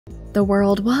The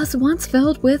world was once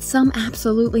filled with some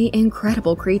absolutely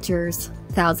incredible creatures.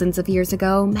 Thousands of years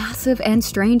ago, massive and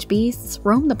strange beasts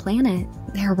roamed the planet.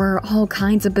 There were all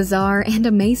kinds of bizarre and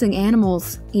amazing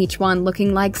animals, each one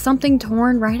looking like something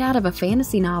torn right out of a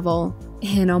fantasy novel.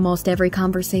 In almost every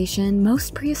conversation,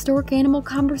 most prehistoric animal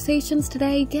conversations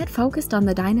today get focused on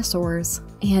the dinosaurs,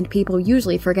 and people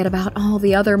usually forget about all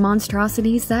the other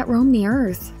monstrosities that roam the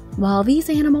earth. While these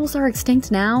animals are extinct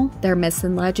now, their myths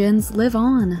and legends live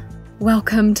on.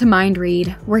 Welcome to Mind Read,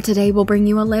 where today we'll bring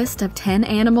you a list of 10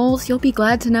 animals you'll be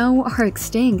glad to know are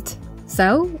extinct.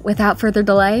 So, without further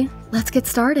delay, let's get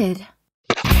started.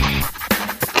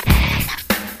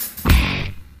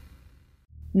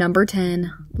 Number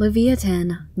 10.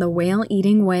 Leviathan, the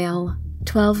whale-eating whale.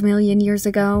 12 million years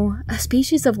ago, a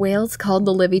species of whales called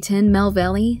the Leviathan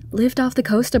melvillei lived off the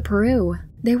coast of Peru.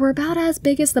 They were about as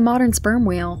big as the modern sperm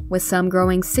whale, with some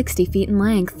growing 60 feet in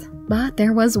length. But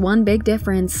there was one big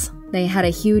difference. They had a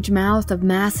huge mouth of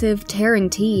massive, tearing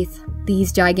teeth.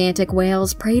 These gigantic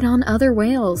whales preyed on other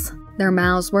whales. Their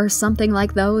mouths were something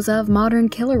like those of modern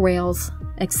killer whales,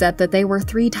 except that they were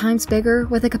 3 times bigger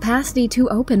with a capacity to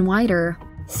open wider.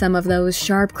 Some of those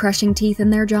sharp, crushing teeth in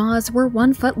their jaws were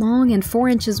 1 foot long and 4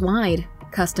 inches wide,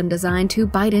 custom designed to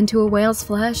bite into a whale's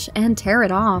flesh and tear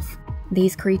it off.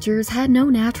 These creatures had no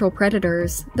natural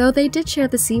predators, though they did share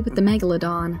the sea with the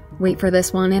megalodon. Wait for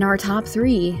this one in our top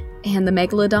 3. And the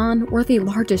megalodon were the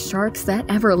largest sharks that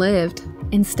ever lived.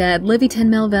 Instead, Leviathan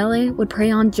melvillei would prey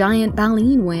on giant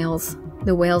baleen whales.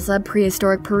 The whales of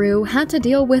prehistoric Peru had to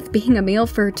deal with being a meal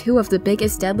for 2 of the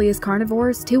biggest, deadliest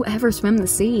carnivores to ever swim the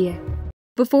sea.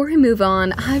 Before we move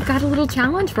on, I've got a little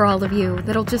challenge for all of you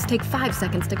that'll just take 5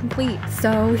 seconds to complete.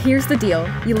 So here's the deal.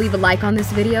 You leave a like on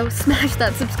this video, smash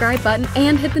that subscribe button,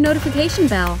 and hit the notification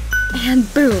bell.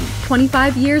 And boom,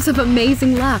 25 years of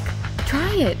amazing luck.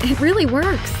 Try it, it really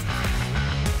works.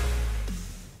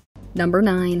 Number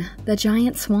 9. The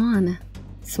giant swan.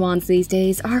 Swans these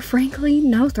days are frankly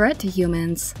no threat to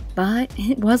humans, but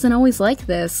it wasn't always like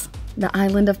this. The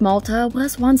island of Malta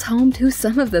was once home to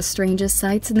some of the strangest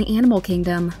sights in the animal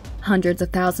kingdom. Hundreds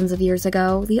of thousands of years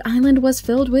ago, the island was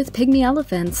filled with pygmy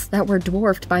elephants that were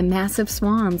dwarfed by massive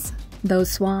swans. Those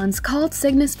swans, called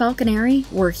Cygnus falconeri,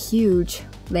 were huge.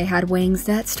 They had wings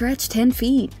that stretched 10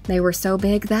 feet. They were so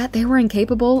big that they were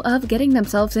incapable of getting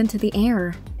themselves into the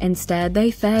air. Instead,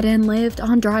 they fed and lived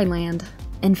on dry land.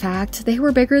 In fact, they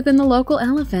were bigger than the local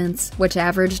elephants, which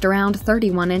averaged around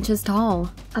 31 inches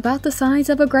tall, about the size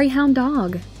of a greyhound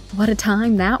dog. What a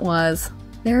time that was!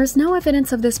 There's no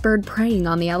evidence of this bird preying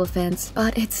on the elephants,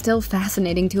 but it's still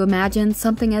fascinating to imagine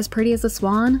something as pretty as a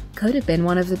swan could have been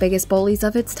one of the biggest bullies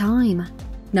of its time.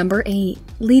 Number 8.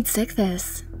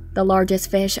 Leadsichthys. The largest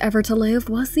fish ever to live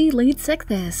was the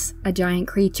Leadsichthys, a giant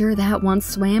creature that once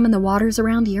swam in the waters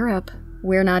around Europe.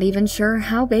 We're not even sure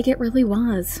how big it really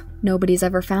was. Nobody's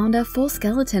ever found a full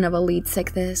skeleton of a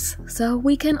Leadsichthys, so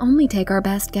we can only take our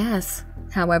best guess.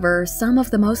 However, some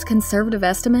of the most conservative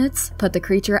estimates put the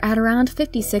creature at around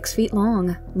 56 feet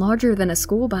long, larger than a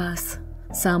school bus.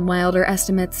 Some wilder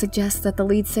estimates suggest that the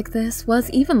Leadsichthys was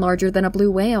even larger than a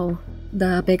blue whale.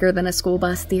 The bigger than a school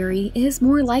bus theory is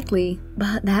more likely,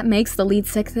 but that makes the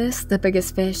Leadsichthys the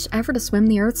biggest fish ever to swim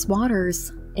the Earth's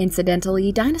waters.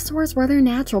 Incidentally, dinosaurs were their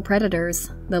natural predators.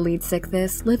 The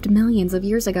Leadsichthys lived millions of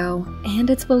years ago, and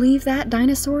it's believed that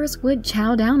dinosaurs would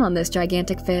chow down on this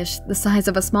gigantic fish the size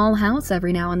of a small house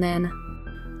every now and then.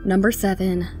 Number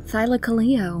 7.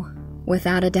 Thylacoleo.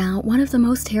 Without a doubt, one of the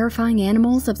most terrifying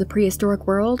animals of the prehistoric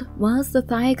world was the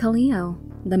Thylacoleo,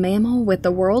 the mammal with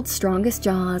the world's strongest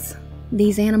jaws.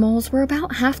 These animals were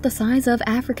about half the size of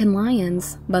African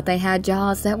lions, but they had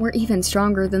jaws that were even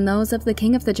stronger than those of the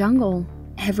king of the jungle.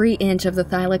 Every inch of the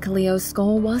Thylacoleo's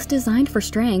skull was designed for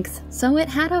strength, so it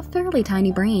had a fairly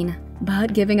tiny brain.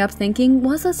 But giving up thinking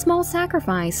was a small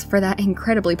sacrifice for that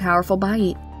incredibly powerful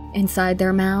bite. Inside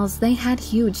their mouths, they had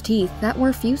huge teeth that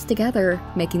were fused together,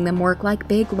 making them work like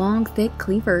big, long, thick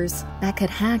cleavers that could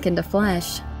hack into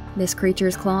flesh. This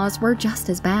creature's claws were just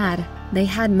as bad. They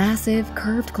had massive,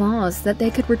 curved claws that they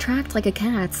could retract like a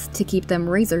cat's to keep them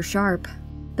razor sharp.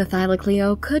 The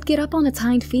Thylacoleo could get up on its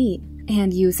hind feet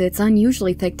and use its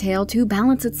unusually thick tail to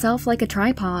balance itself like a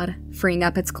tripod, freeing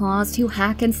up its claws to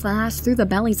hack and slash through the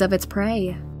bellies of its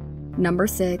prey. Number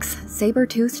 6.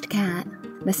 Saber-toothed cat.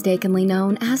 Mistakenly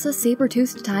known as a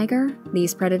saber-toothed tiger,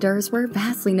 these predators were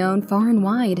vastly known far and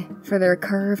wide for their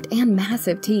curved and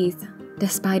massive teeth.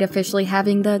 Despite officially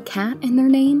having the cat in their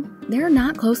name, they're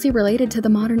not closely related to the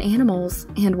modern animals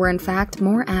and were in fact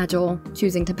more agile,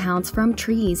 choosing to pounce from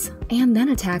trees and then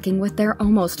attacking with their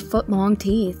almost foot-long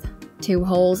teeth. Two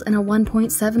holes in a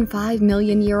 1.75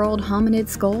 million year old hominid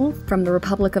skull from the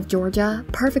Republic of Georgia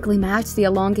perfectly match the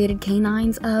elongated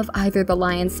canines of either the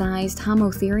lion-sized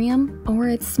Homotherium or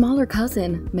its smaller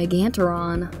cousin,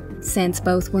 Meganteron. Since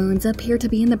both wounds appear to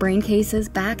be in the brain cases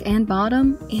back and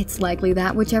bottom, it's likely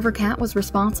that whichever cat was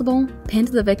responsible pinned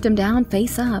the victim down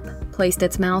face up, placed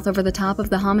its mouth over the top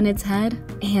of the hominid's head,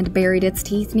 and buried its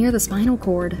teeth near the spinal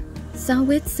cord.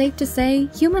 So it's safe to say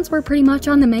humans were pretty much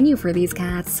on the menu for these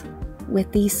cats. With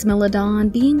the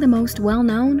Smilodon being the most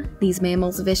well-known, these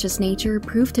mammals' vicious nature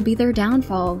proved to be their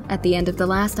downfall at the end of the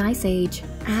last ice age,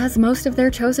 as most of their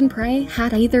chosen prey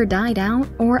had either died out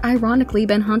or ironically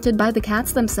been hunted by the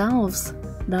cats themselves.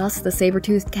 Thus, the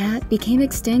saber-toothed cat became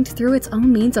extinct through its own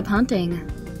means of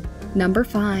hunting. Number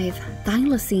 5.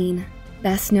 Thylacine.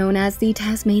 Best known as the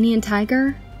Tasmanian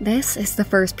tiger, this is the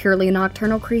first purely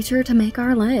nocturnal creature to make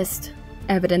our list.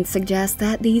 Evidence suggests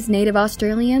that these native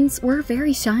Australians were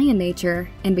very shy in nature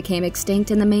and became extinct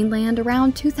in the mainland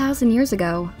around 2,000 years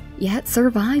ago, yet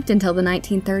survived until the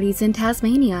 1930s in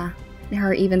Tasmania. There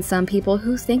are even some people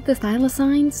who think the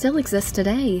thylacine still exists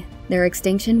today. Their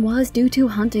extinction was due to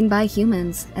hunting by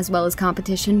humans, as well as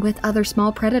competition with other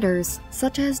small predators,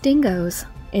 such as dingoes.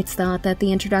 It's thought that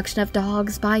the introduction of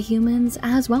dogs by humans,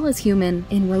 as well as human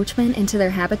encroachment into their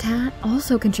habitat,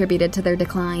 also contributed to their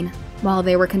decline. While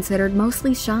they were considered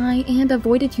mostly shy and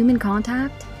avoided human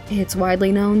contact, it's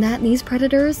widely known that these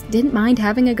predators didn't mind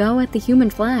having a go at the human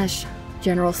flesh.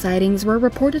 General sightings were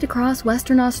reported across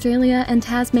Western Australia and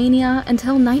Tasmania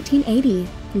until 1980,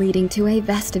 leading to a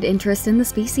vested interest in the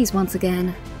species once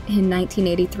again. In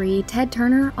 1983, Ted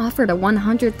Turner offered a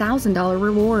 $100,000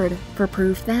 reward for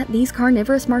proof that these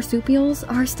carnivorous marsupials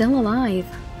are still alive.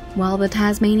 While the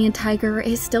Tasmanian tiger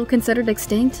is still considered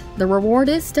extinct, the reward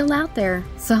is still out there,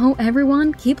 so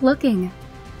everyone keep looking.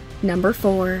 Number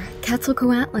 4.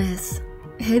 Quetzalcoatlus.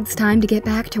 It's time to get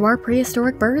back to our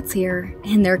prehistoric birds here,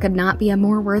 and there could not be a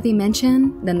more worthy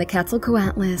mention than the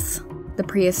Quetzalcoatlus. The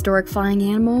prehistoric flying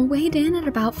animal weighed in at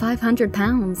about 500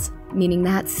 pounds, meaning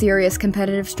that serious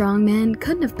competitive strongmen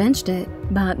couldn't have benched it.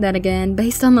 But then again,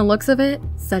 based on the looks of it,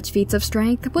 such feats of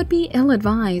strength would be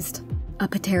ill-advised. A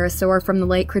pterosaur from the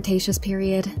late Cretaceous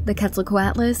period, the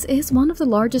Quetzalcoatlus is one of the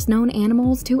largest known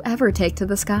animals to ever take to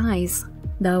the skies.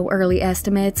 Though early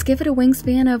estimates give it a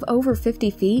wingspan of over 50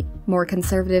 feet, more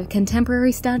conservative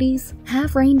contemporary studies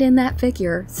have reined in that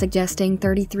figure, suggesting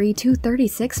 33 to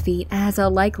 36 feet as a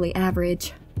likely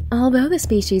average. Although the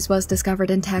species was discovered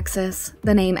in Texas,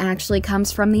 the name actually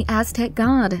comes from the Aztec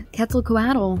god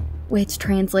Quetzalcoatl, which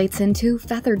translates into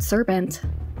feathered serpent.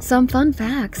 Some fun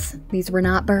facts: these were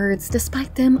not birds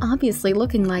despite them obviously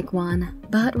looking like one,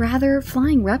 but rather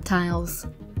flying reptiles.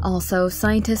 Also,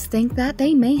 scientists think that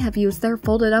they may have used their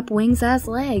folded up wings as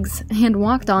legs and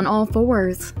walked on all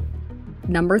fours.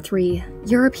 Number 3.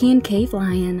 European cave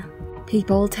lion.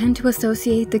 People tend to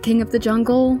associate the king of the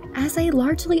jungle as a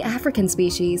largely African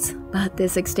species, but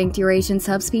this extinct Eurasian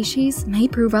subspecies may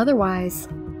prove otherwise.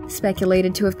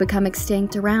 Speculated to have become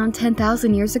extinct around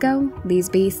 10,000 years ago, these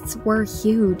beasts were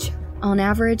huge, on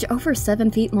average over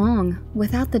 7 feet long,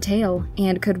 without the tail,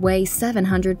 and could weigh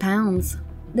 700 pounds.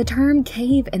 The term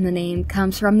cave in the name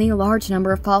comes from the large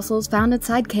number of fossils found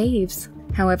inside caves.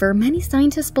 However, many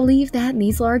scientists believe that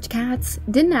these large cats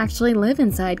didn't actually live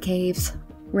inside caves.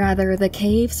 Rather, the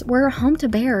caves were home to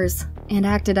bears and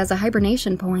acted as a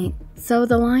hibernation point, so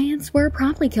the lions were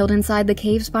promptly killed inside the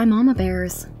caves by mama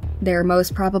bears. Their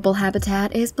most probable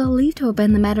habitat is believed to have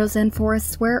been the meadows and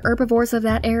forests where herbivores of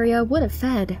that area would have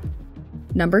fed.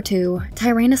 Number 2.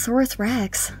 Tyrannosaurus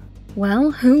rex.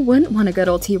 Well, who wouldn't want a good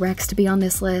old T-Rex to be on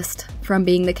this list? From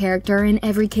being the character in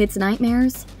every kid's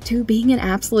nightmares, to being an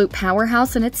absolute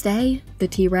powerhouse in its day, the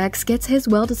T-Rex gets his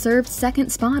well-deserved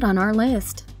second spot on our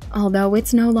list. Although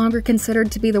it's no longer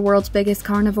considered to be the world's biggest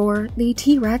carnivore, the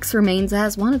T-Rex remains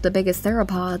as one of the biggest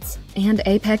theropods and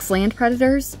apex land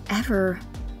predators ever.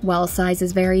 While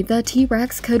sizes vary, the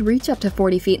T-Rex could reach up to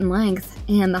 40 feet in length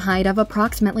and the height of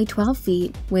approximately 12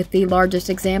 feet, with the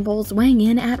largest examples weighing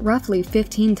in at roughly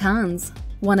 15 tons.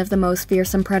 One of the most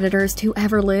fearsome predators to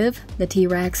ever live, the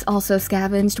T-Rex also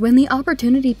scavenged when the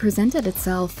opportunity presented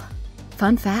itself.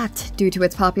 Fun fact, due to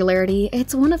its popularity,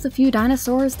 it's one of the few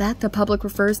dinosaurs that the public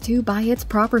refers to by its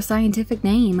proper scientific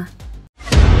name.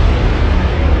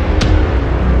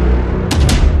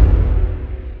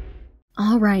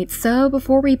 Alright, so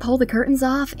before we pull the curtains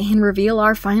off and reveal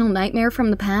our final nightmare from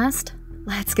the past,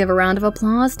 let's give a round of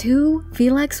applause to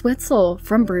Felix Witzel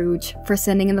from Bruges for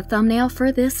sending in the thumbnail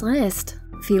for this list.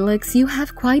 Felix, you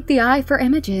have quite the eye for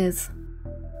images.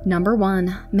 Number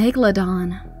 1.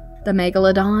 Megalodon. The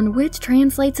megalodon, which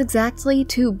translates exactly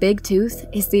to big tooth,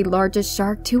 is the largest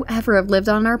shark to ever have lived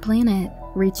on our planet.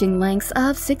 Reaching lengths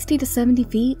of 60 to 70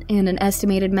 feet and an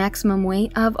estimated maximum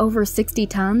weight of over 60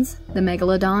 tons, the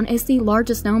megalodon is the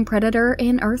largest known predator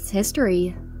in Earth's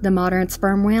history. The modern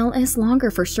sperm whale is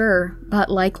longer for sure, but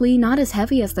likely not as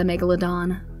heavy as the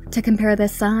megalodon. To compare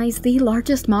this size, the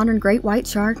largest modern great white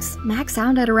sharks max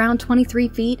out at around 23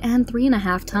 feet and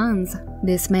 3.5 tons.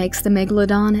 This makes the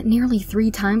megalodon nearly 3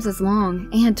 times as long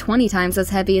and 20 times as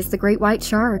heavy as the great white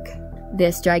shark.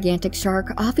 This gigantic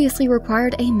shark obviously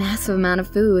required a massive amount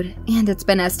of food, and it's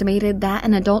been estimated that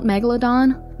an adult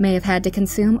megalodon may have had to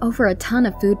consume over a ton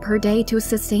of food per day to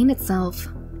sustain itself.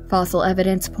 Fossil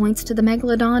evidence points to the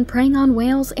megalodon preying on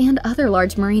whales and other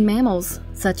large marine mammals,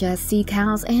 such as sea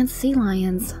cows and sea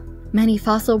lions. Many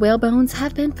fossil whale bones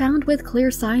have been found with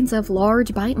clear signs of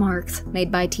large bite marks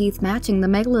made by teeth matching the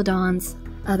megalodon's.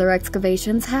 Other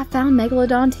excavations have found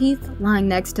megalodon teeth lying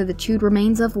next to the chewed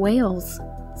remains of whales.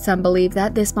 Some believe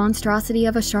that this monstrosity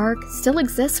of a shark still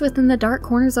exists within the dark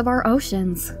corners of our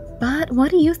oceans. But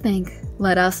what do you think?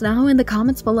 Let us know in the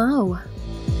comments below.